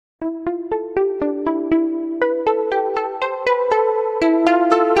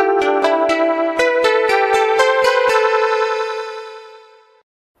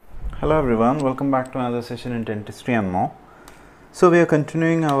everyone, welcome back to another session in dentistry and more. So we are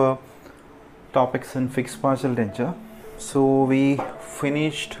continuing our topics in fixed partial denture. So we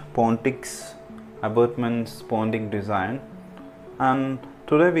finished Pontic's abutments, Pontic design, and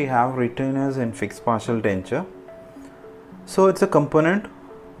today we have retainers in fixed partial denture. So it's a component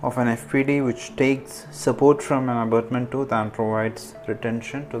of an FPD which takes support from an abutment tooth and provides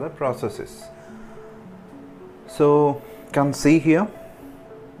retention to the processes. So you can see here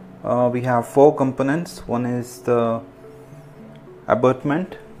we have four components. One is the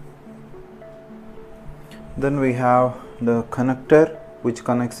abutment, then we have the connector which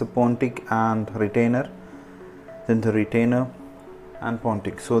connects the Pontic and retainer, then the retainer and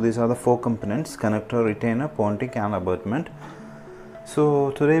Pontic. So these are the four components: connector, retainer, Pontic and abutment.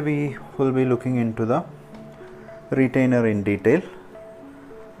 So today we will be looking into the retainer in detail.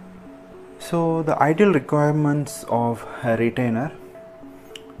 So the ideal requirements of a retainer: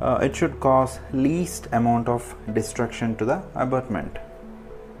 it should cause least amount of destruction to the abutment.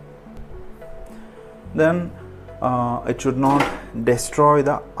 Then it should not destroy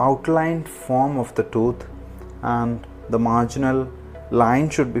the outline form of the tooth, and the marginal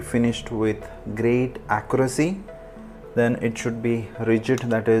line should be finished with great accuracy. Then it should be rigid,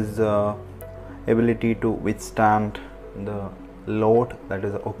 that is ability to withstand the load, that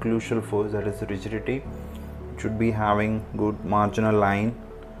is the occlusal force, that is rigidity. It should be having good marginal line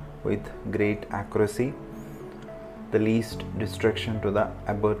with great accuracy, the least destruction to the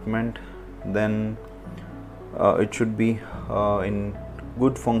abutment. Then it should be in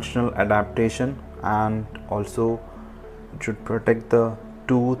good functional adaptation, and also it should protect the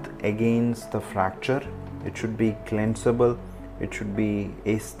tooth against the fracture. It should be cleansable, it should be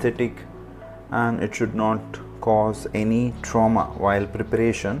aesthetic, and it should not cause any trauma while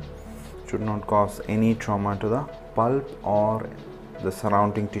preparation. It should not cause any trauma to the pulp or the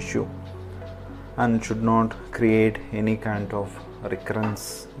surrounding tissue, and it should not create any kind of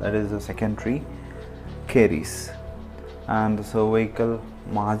recurrence, that is the secondary caries. And the cervical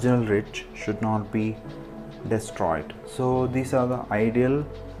marginal ridge should not be destroyed. So these are the ideal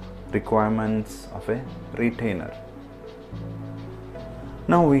requirements of a retainer.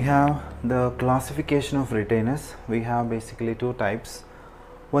 Now we have the classification of retainers. We have basically two types.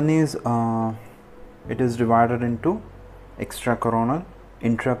 One is it is divided into extracoronal,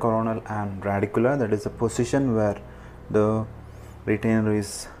 intracoronal and radicular, that is the position where the retainer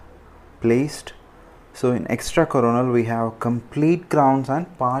is placed. So in extracoronal we have complete crowns and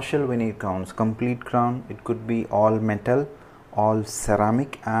partial veneer crowns. Complete crown, it could be all metal, all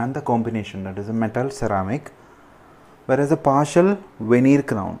ceramic, and the combination, that is a metal ceramic. Whereas the partial veneer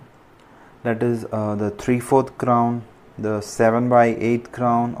crown, that is the 3/4 crown, the 7/8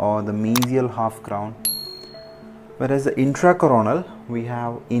 crown, or the mesial half crown. Whereas the intracoronal we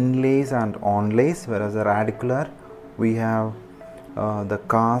have inlays and onlays, whereas the radicular we have the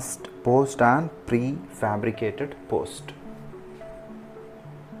cast post and prefabricated post.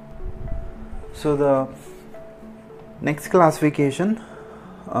 So the next classification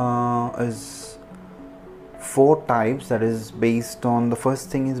is four types, that is based on, the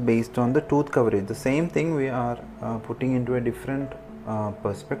first thing is based on the tooth coverage. The same thing we are putting into a different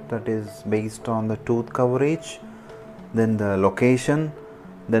perspective, that is based on the tooth coverage, then the location,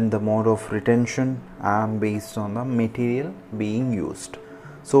 then the mode of retention, and based on the material being used.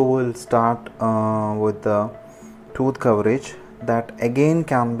 So we'll start with the tooth coverage, that again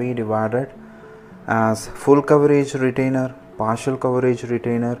can be divided as full coverage retainer, partial coverage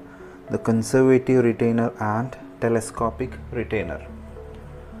retainer, the conservative retainer and telescopic retainer.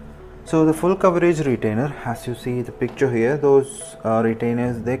 So the full coverage retainer, as you see the picture here, those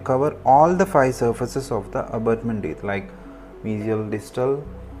retainers, they cover all the 5 surfaces of the abutment teeth, like mesial, distal,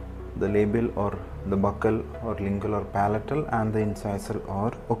 the labial or the buccal or lingual or palatal, and the incisal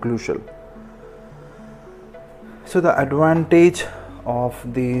or occlusal. So the advantage of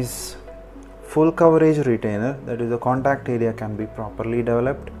these full coverage retainer, that is the contact area can be properly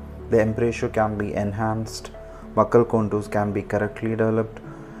developed, the embrasure can be enhanced, buccal contours can be correctly developed,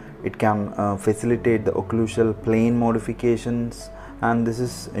 it can facilitate the occlusal plane modifications, and this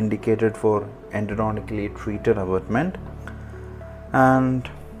is indicated for endodontically treated abutment. And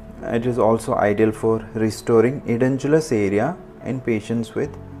it is also ideal for restoring edentulous area in patients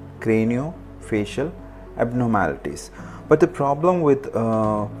with craniofacial abnormalities. But the problem with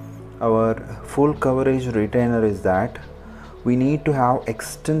our full coverage retainer is that we need to have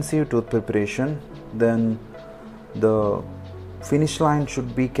extensive tooth preparation. Then the finish line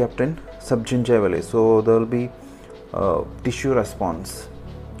should be kept in subgingivally, so there will be tissue response,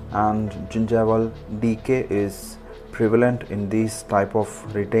 and gingival decay is prevalent in these type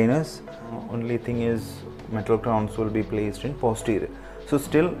of retainers. Only thing is metal crowns will be placed in posterior, so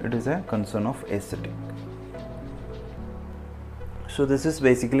still it is a concern of aesthetic. So this is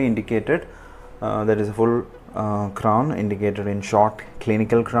basically indicated, there is a full crown indicated in short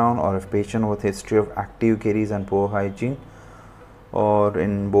clinical crown, or if patient with history of active caries and poor hygiene, or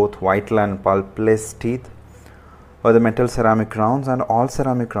in both vital and pulpless teeth, or the metal ceramic crowns. And all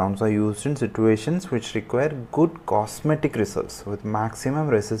ceramic crowns are used in situations which require good cosmetic results with maximum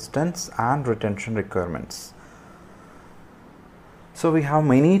resistance and retention requirements. So we have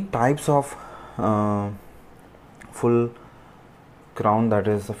many types of full crown. That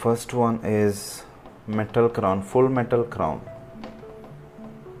is, the first one is metal crown, full metal crown.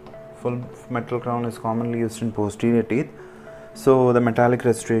 Full metal crown is commonly used in posterior teeth. So the metallic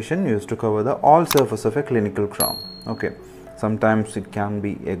restoration used to cover the all surface of a clinical crown. Okay, sometimes it can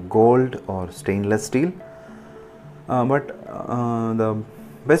be a gold or stainless steel, but the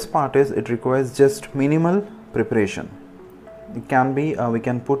best part is it requires just minimal preparation. It can be we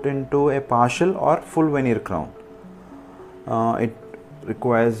can put into a partial or full veneer crown. It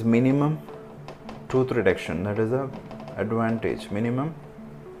requires minimum tooth reduction. That is the advantage, minimum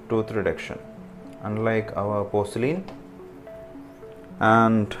tooth reduction, unlike our porcelain.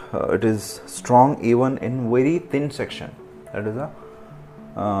 And it is strong even in very thin section. That is a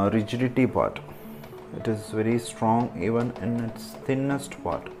rigidity part. It is very strong even in its thinnest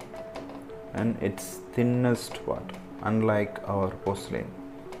part, unlike our porcelain.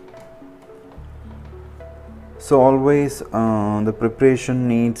 So always the preparation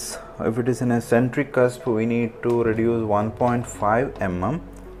needs, if it is in a centric cusp, we need to reduce 1.5 mm.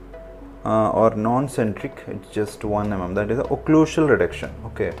 Or non-centric, it's just 1 mm. That is a occlusal reduction.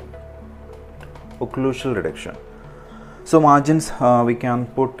 Okay, occlusal reduction. So margins, we can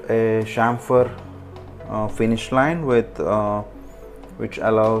put a chamfer finish line with which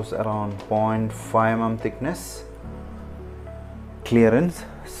allows around 0.5 mm thickness clearance.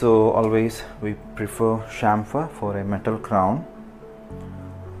 So always we prefer chamfer for a metal crown,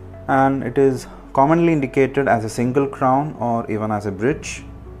 and it is commonly indicated as a single crown or even as a bridge,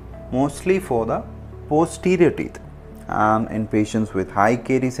 mostly for the posterior teeth and in patients with high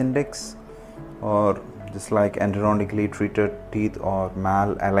caries index, or just like endodontically treated teeth or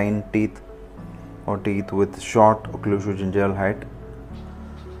mal-aligned teeth, or teeth with short occlusogingival height.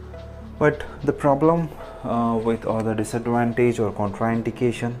 But the problem with, or the disadvantage or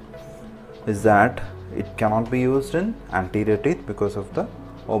contraindication is that it cannot be used in anterior teeth because of the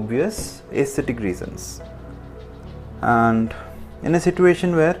obvious aesthetic reasons. And in a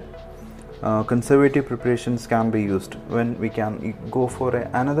situation where conservative preparations can be used, when we can go for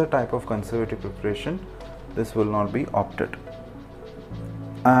another type of conservative preparation, this will not be opted.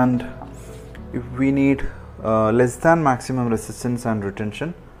 And if we need less than maximum resistance and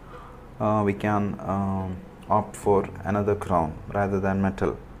retention, we can opt for another crown rather than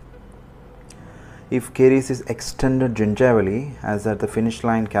metal. If caries is extended gingivally, as that the finish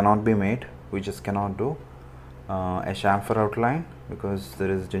line cannot be made, we just cannot do a chamfer outline because there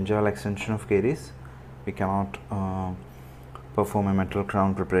is gingival extension of caries. We cannot perform a metal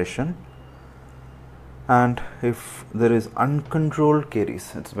crown preparation. And if there is uncontrolled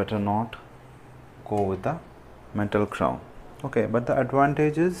caries, it's better not go with the metal crown. Okay, but the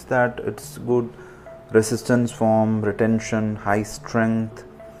advantage is that it's good resistance form, retention, high strength,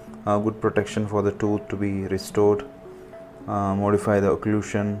 good protection for the tooth to be restored, modify the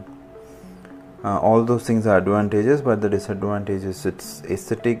occlusion. All those things are advantages, but the disadvantage is its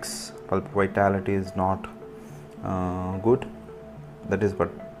aesthetics. Pulp vitality is not good. That is, but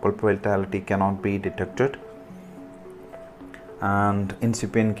pulp vitality cannot be detected, and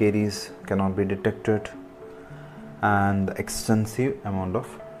incipient caries cannot be detected, and extensive amount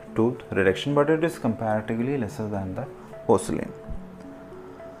of tooth reduction, but it is comparatively lesser than the porcelain.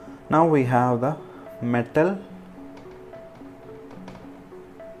 Now we have the metal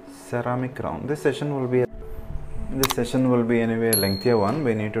ceramic crown. This session will be anyway a lengthier one.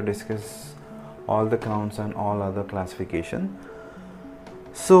 We need to discuss all the crowns and all other classification.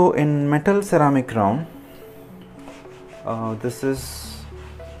 So in metal ceramic crown, this is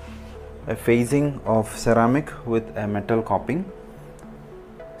a facing of ceramic with a metal coping.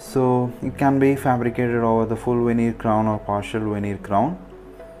 So it can be fabricated over the full veneer crown or partial veneer crown.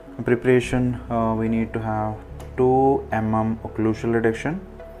 In preparation, we need to have 2 mm occlusal reduction,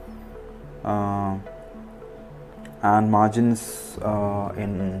 and margins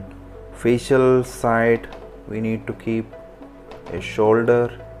in facial side we need to keep a shoulder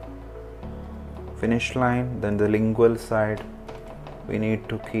finish line. Then the lingual side we need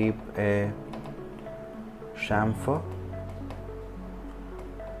to keep a chamfer,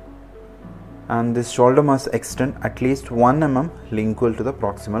 and this shoulder must extend at least 1 mm lingual to the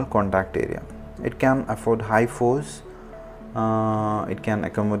proximal contact area. It can afford high force, it can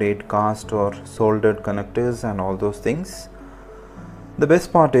accommodate cast or soldered connectors and all those things. The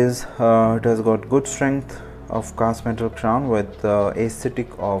best part is it has got good strength of cast metal crown with aesthetic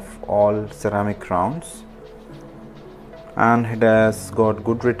of all ceramic crowns, and it has got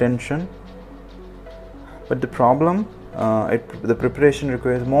good retention. But the problem, the preparation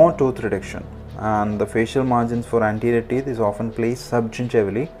requires more tooth reduction, and the facial margins for anterior teeth is often placed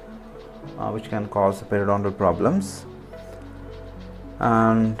subgingivally, which can cause periodontal problems.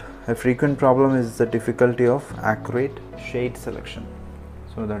 And a frequent problem is the difficulty of accurate shade selection.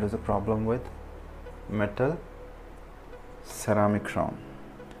 So that is a problem with metal ceramic crown.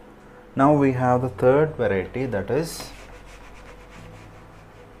 Now we have the third variety, that is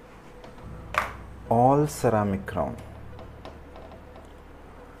all ceramic crown.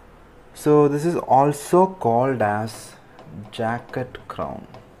 So this is also called as jacket crown.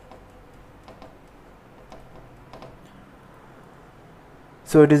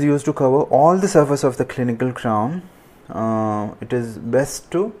 So it is used to cover all the surface of the clinical crown. It is best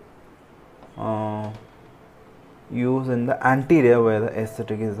to use in the anterior, where the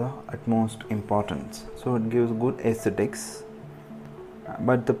aesthetic is the utmost importance. So it gives good aesthetics,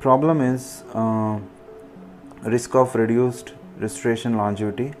 but the problem is risk of reduced restoration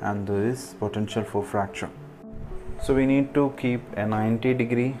longevity, and there is potential for fracture. So we need to keep a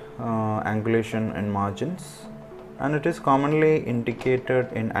 90-degree angulation in margins, and it is commonly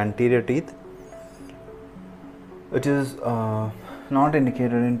indicated in anterior teeth. It is not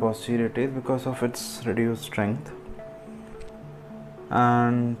indicated in posterior teeth because of its reduced strength.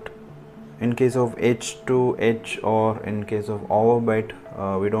 And in case of edge to edge, or in case of overbite,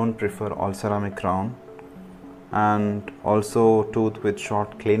 we don't prefer all ceramic crown. And also tooth with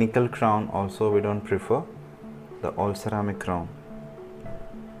short clinical crown, also we don't prefer the all ceramic crown.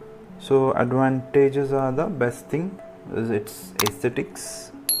 So advantages are, the best thing is its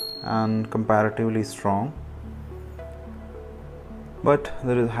aesthetics and comparatively strong, but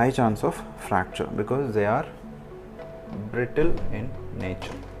there is high chance of fracture because they are brittle in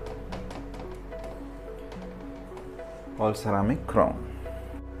nature. All ceramic crown.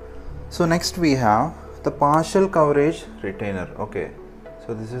 So next we have the partial coverage retainer. Okay,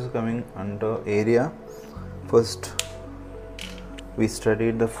 so this is coming under area. First we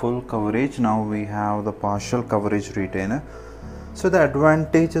studied the full coverage, now we have the partial coverage retainer. So the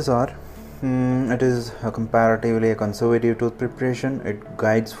advantages are, it is comparatively a conservative tooth preparation. It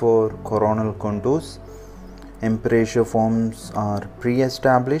guides for coronal contours. Embrasure forms are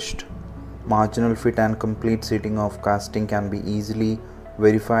pre-established. Marginal fit and complete seating of casting can be easily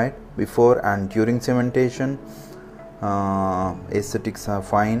verified before and during cementation. Aesthetics are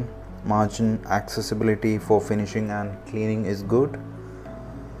fine. Margin accessibility for finishing and cleaning is good.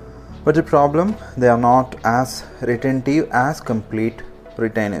 But the problem, they are not as retentive as complete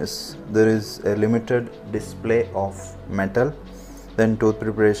retainers. There is a limited display of metal. Then tooth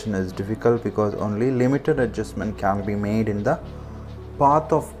preparation is difficult because only limited adjustment can be made in the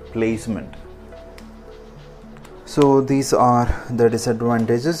path of placement. So these are the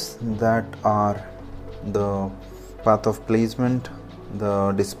disadvantages, that are the path of placement,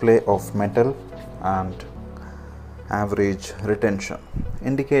 the display of metal, and average retention.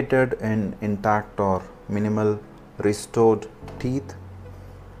 Indicated in intact or minimal restored teeth,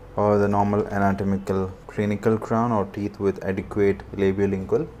 or the normal anatomical clinical crown, or teeth with adequate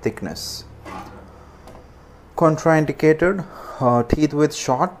labiolingual thickness. Contraindicated, teeth with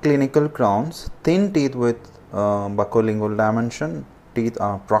short clinical crowns, thin teeth with buccolingual dimension, teeth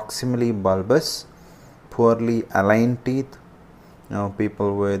are proximally bulbous, poorly aligned teeth,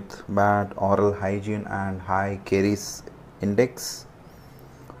 people with bad oral hygiene and high caries index.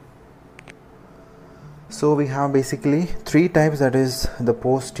 So we have basically three types, that is the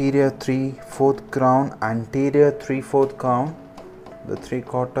posterior 3/4 crown, anterior 3/4 crown, the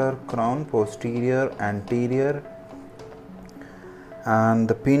 3/4 crown, posterior, anterior, and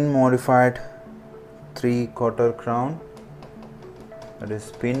the pin modified 3/4 crown, that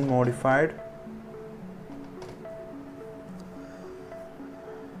is pin modified.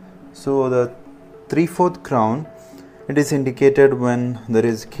 So the 3/4 crown, it is indicated when there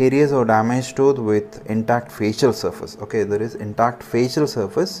is caries or damaged tooth with intact facial surface. Okay, there is intact facial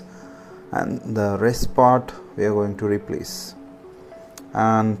surface, and the rest part we are going to replace,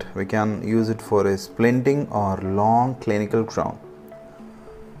 and we can use it for a splinting or long clinical crown.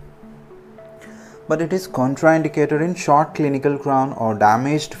 But it is contraindicated in short clinical crown or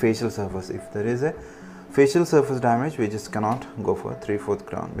damaged facial surface. If there is a facial surface damage, we just cannot go for 3/4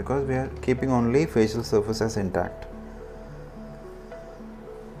 crown because we are keeping only facial surface as intact.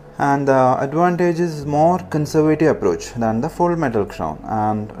 And the advantage is more conservative approach than the full metal crown,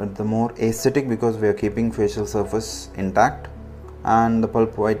 and the more aesthetic because we are keeping facial surface intact, and the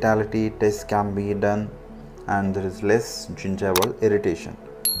pulp vitality test can be done, and there is less gingival irritation.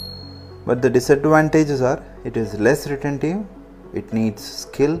 But the disadvantages are it is less retentive, it needs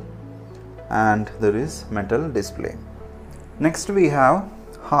skill, and there is metal display. Next we have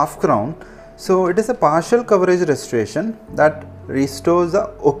half crown. So it is a partial coverage restoration that restores the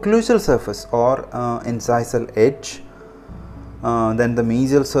occlusal surface or incisal edge, then the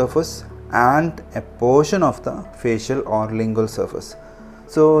mesial surface and a portion of the facial or lingual surface.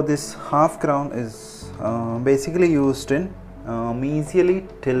 So this half crown is basically used in mesially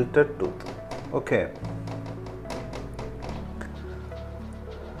tilted tooth. Okay.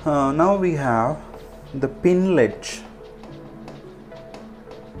 Now we have the pin ledge.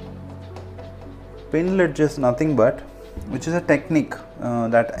 Pin ledge is nothing but, which is a technique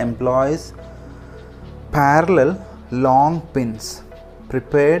that employs parallel long pins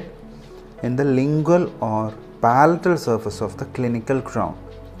prepared in the lingual or palatal surface of the clinical crown.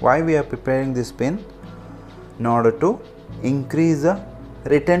 Why we are preparing this pin? In order to increase the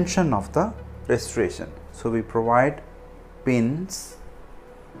retention of the restoration. So we provide pins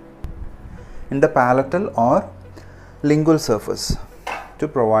in the palatal or lingual surface to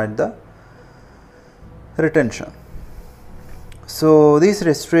provide the retention. So these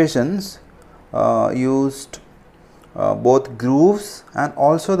restorations used both grooves and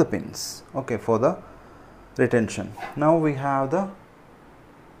also the pins, okay, for the retention. Now we have the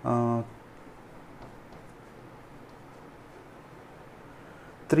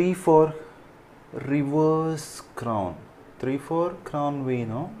 3/4 reverse crown. 3/4 crown we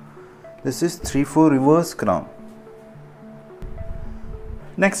know. This is 3/4 reverse crown.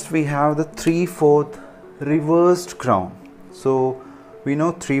 Next we have the 3/4 reversed crown. So we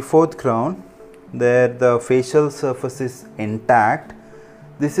know 3/4 crown, there the facial surface is intact.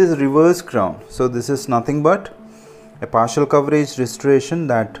 This is reverse crown. So this is nothing but a partial coverage restoration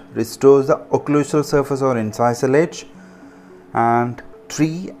that restores the occlusal surface or incisal edge and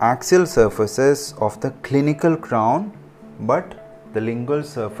 3 axial surfaces of the clinical crown, but the lingual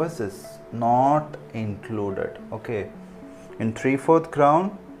surface is not included. Okay, in 3/4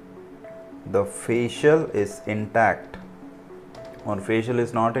 crown the facial is intact or facial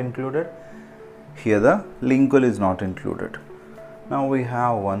is not included. Here the lingual is not included. Now we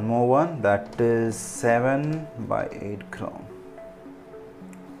have one more one, that is 7/8 crown.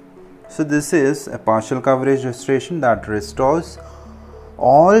 So this is a partial coverage restoration that restores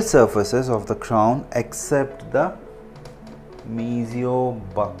all surfaces of the crown except the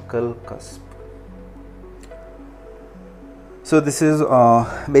mesiobuccal cusp. So this is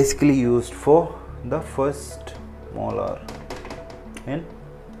basically used for the first molar in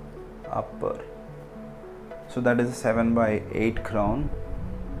upper. So that is a 7/8 crown.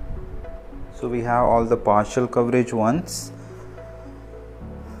 So we have all the partial coverage ones.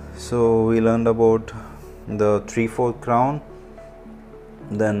 So we learned about the 3/4 crown,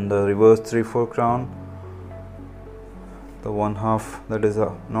 then the reverse 3/4 crown, the 1/2, that is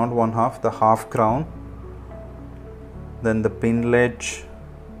not 1/2, the half crown, then the pin ledge,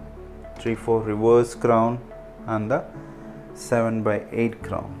 3/4 reverse crown, and the 7/8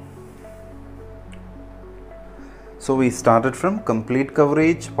 crown. So we started from complete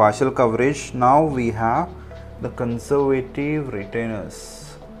coverage, partial coverage. Now we have the conservative retainers.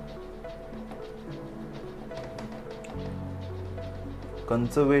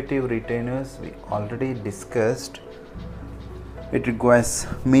 Conservative retainers we already discussed. It requires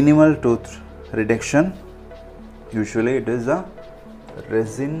minimal tooth reduction. Usually it is a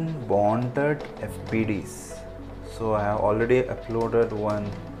resin bonded FPDs. So I have already uploaded one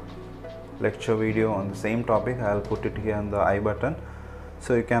lecture video on the same topic. I'll put it here on the I button,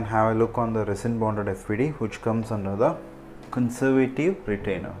 so you can have a look on the resin bonded FPD, which comes under the conservative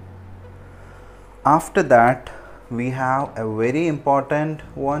retainer. After that we have a very important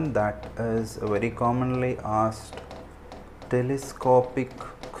one, that is a very commonly asked telescopic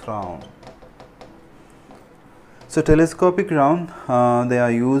crown. So telescopic crown, they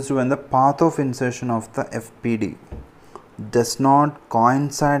are used when the path of insertion of the FPD does not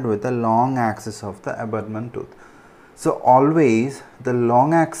coincide with the long axis of the abutment tooth. So always the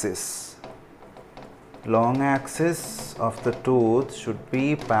long axis of the tooth should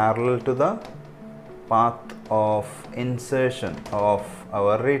be parallel to the path of insertion of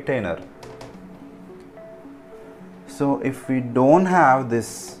our retainer. So if we don't have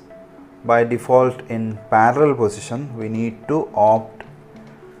this by default in parallel position, we need to opt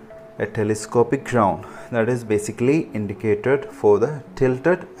a telescopic crown, that is basically indicated for the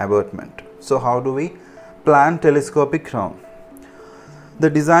tilted abutment. So how do we plan telescopic crown? The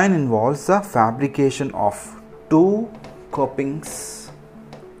design involves the fabrication of two copings,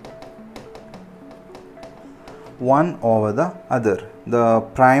 one over the other. The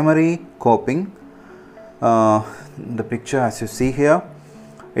primary coping, the picture as you see here,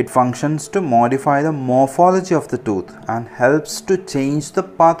 it functions to modify the morphology of the tooth and helps to change the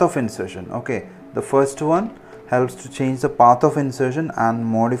path of insertion. Okay, the first one helps to change the path of insertion and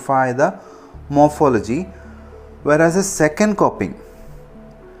modify the morphology, whereas the second coping,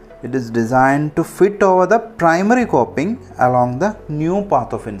 it is designed to fit over the primary coping along the new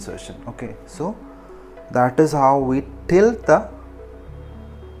path of insertion. Okay, so that is how we tilt the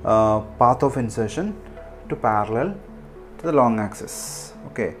path of insertion to parallel to the long axis.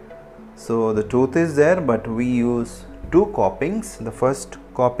 Okay, so the tooth is there, but we use two copings. The first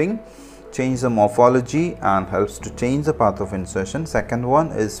coping changes the morphology and helps to change the path of insertion. Second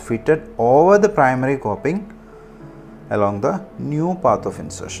one is fitted over the primary coping along the new path of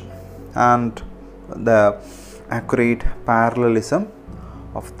insertion, and the accurate parallelism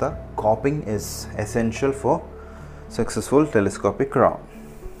of the coping is essential for successful telescopic crown.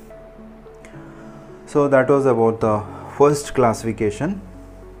 So that was about the first classification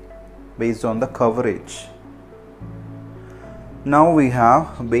based on the coverage. Now we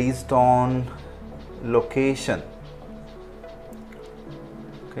have based on location.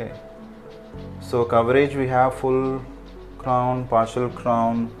 Okay, so coverage, we have full crown, partial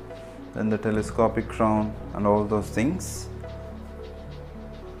crown, then the telescopic crown and all those things.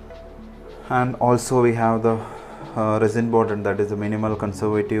 And also we have the resin border, that is the minimal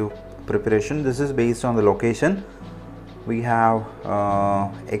conservative preparation. This is based on the location. We have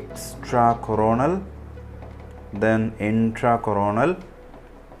extracoronal, then intracoronal,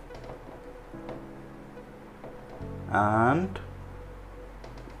 and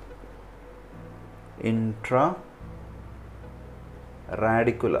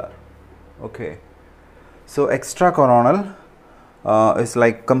intraradicular. Okay, so extracoronal is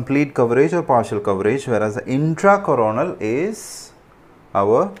like complete coverage or partial coverage, whereas the intracoronal is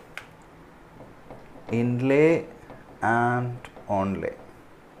our inlay and onlay,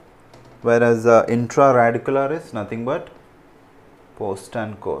 whereas the intraradicular is nothing but post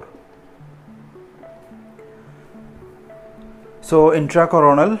and core. So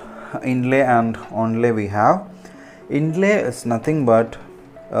intracoronal, inlay and onlay we have. Inlay is nothing but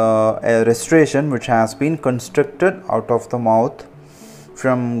a restoration which has been constructed out of the mouth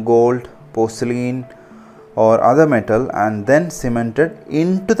from gold, porcelain or other metal and then cemented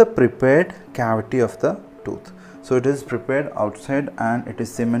into the prepared cavity of the tooth. So it is prepared outside and it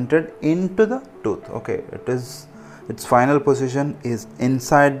is cemented into the tooth. Okay, it is, its final position is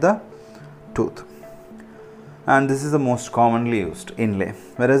inside the tooth, and this is the most commonly used inlay.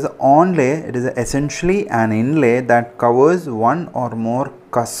 Whereas the onlay, it is essentially an inlay that covers one or more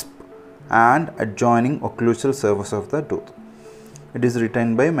cusp and adjoining occlusal surface of the tooth. It is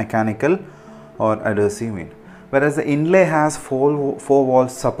retained by mechanical or adhesive mean, whereas the inlay has four wall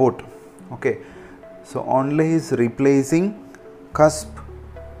support. Okay, so onlay is replacing cusp,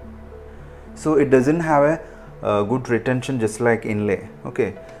 so it doesn't have a good retention just like inlay.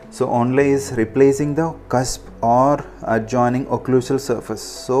 Okay, so onlay is replacing the cusp or adjoining occlusal surface.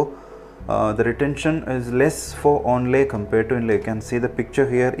 So the retention is less for onlay compared to inlay. You can see the picture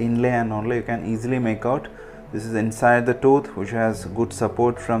here, inlay and onlay, you can easily make out. This is inside the tooth which has good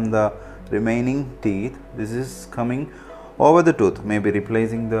support from the remaining teeth. This is coming over the tooth, maybe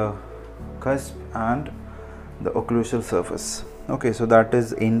replacing the cusp and the occlusal surface. Okay, so that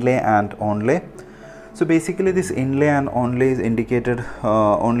is inlay and onlay. So basically this inlay and onlay is indicated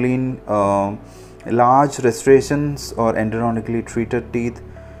only in large restorations or endodontically treated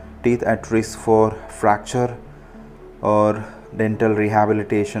teeth at risk for fracture or dental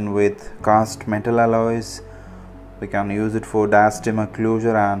rehabilitation with cast metal alloys. We can use it for diastema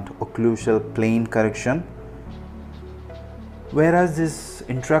closure and occlusal plane correction. Whereas this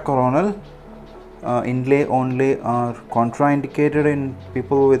intracoronal inlay onlay are contraindicated in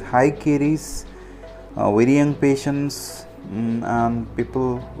people with high caries, very young patients, and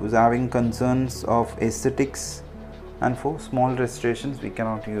people who is having concerns of aesthetics, and for small restorations we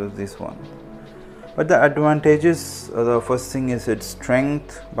cannot use this one. But the advantages, the first thing is its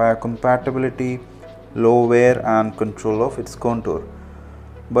strength, biocompatibility, low wear and control of its contour.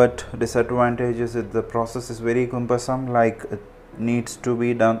 But disadvantages is the process is very cumbersome, like it needs to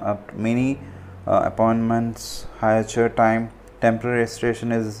be done at many appointments, higher chair time, temporary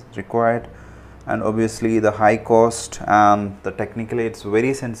restoration is required, and obviously the high cost, and the technically it's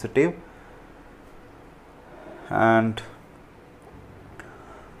very sensitive. And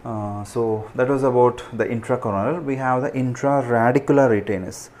so that was about the intracoronal. We have the intraradicular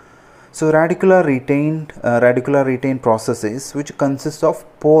retainers. So radicular retained processes which consist of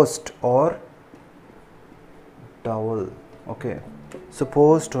post or dowel. Okay, so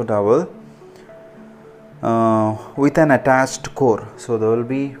post or dowel with an attached core. So there will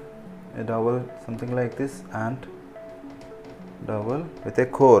be a dowel something like this and dowel with a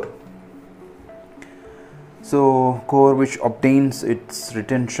core. So core which obtains its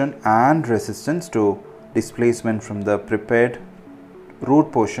retention and resistance to displacement from the prepared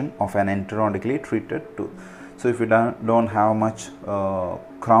root portion of an endodontally treated tooth. So if you don't have much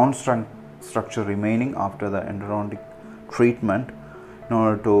crown structure remaining after the endodontic treatment, in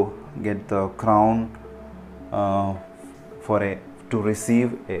order to get the crown to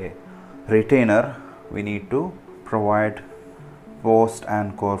receive a retainer, we need to provide post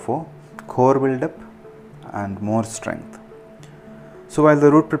and core for core buildup and more strength. So while the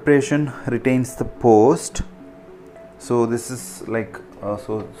root preparation retains the post, so this is like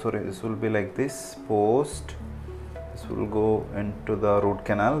this will be like this post, this will go into the root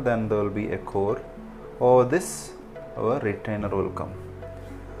canal, then there will be a core, or this our retainer will come.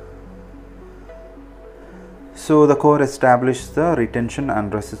 So the core establishes the retention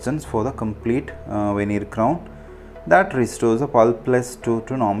and resistance for the complete veneer crown that restores a pulpless tooth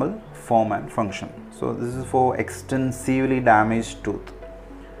to normal form and function. So this is for extensively damaged tooth.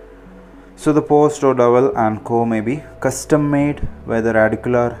 So the post or dowel and core may be custom made, where the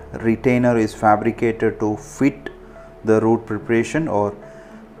radicular retainer is fabricated to fit the root preparation, or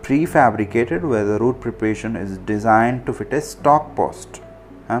prefabricated, where the root preparation is designed to fit a stock post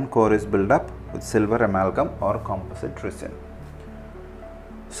and core is built up with silver amalgam or composite resin.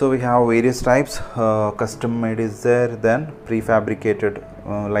 So we have various types. Custom made is there, then prefabricated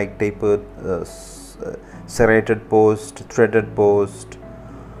like tapered, serrated post, threaded post,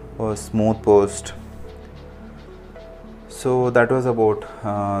 or smooth post. So that was about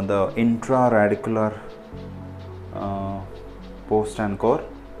the intraradicular post and core.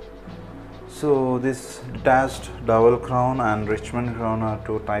 So this detached dowel crown and Richmond crown are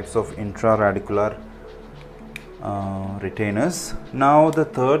two types of intraradicular retainers. Now the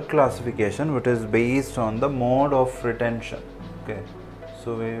third classification, which is based on the mode of retention. Okay,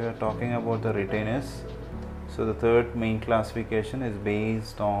 so we were talking about the retainers. So the third main classification is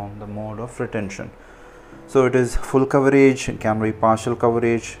based on the mode of retention. So it is full coverage, it can be partial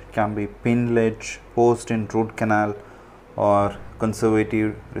coverage, it can be pin ledge, post in root canal, or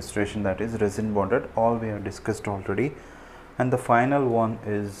conservative restoration, that is resin bonded. All we have discussed already. And the final one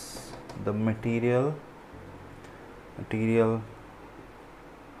is the material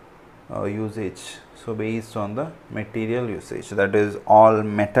usage. So based on the material usage, that is all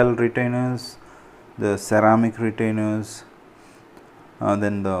metal retainers, the ceramic retainers,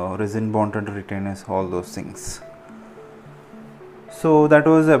 then the resin bonded retainers, all those things. So that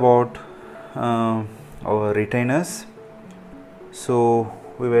was about our retainers. So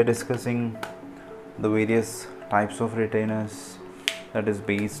we were discussing the various types of retainers, that is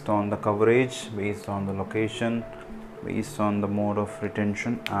based on the coverage, based on the location, based on the mode of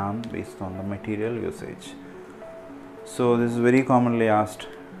retention, and based on the material usage. So this is very commonly asked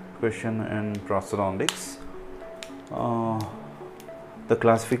question in prosthodontics. The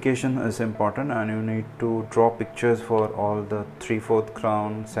classification is important, and you need to draw pictures for all the 3/4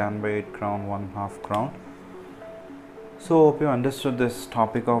 crown, 7/8 crown, 1/2 crown. So hope you understood this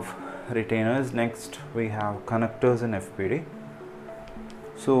topic of retainers. Next we have connectors in FPD.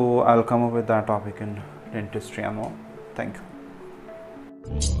 So I'll come up with that topic in dentistry and more. Thank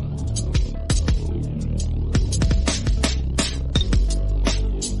you.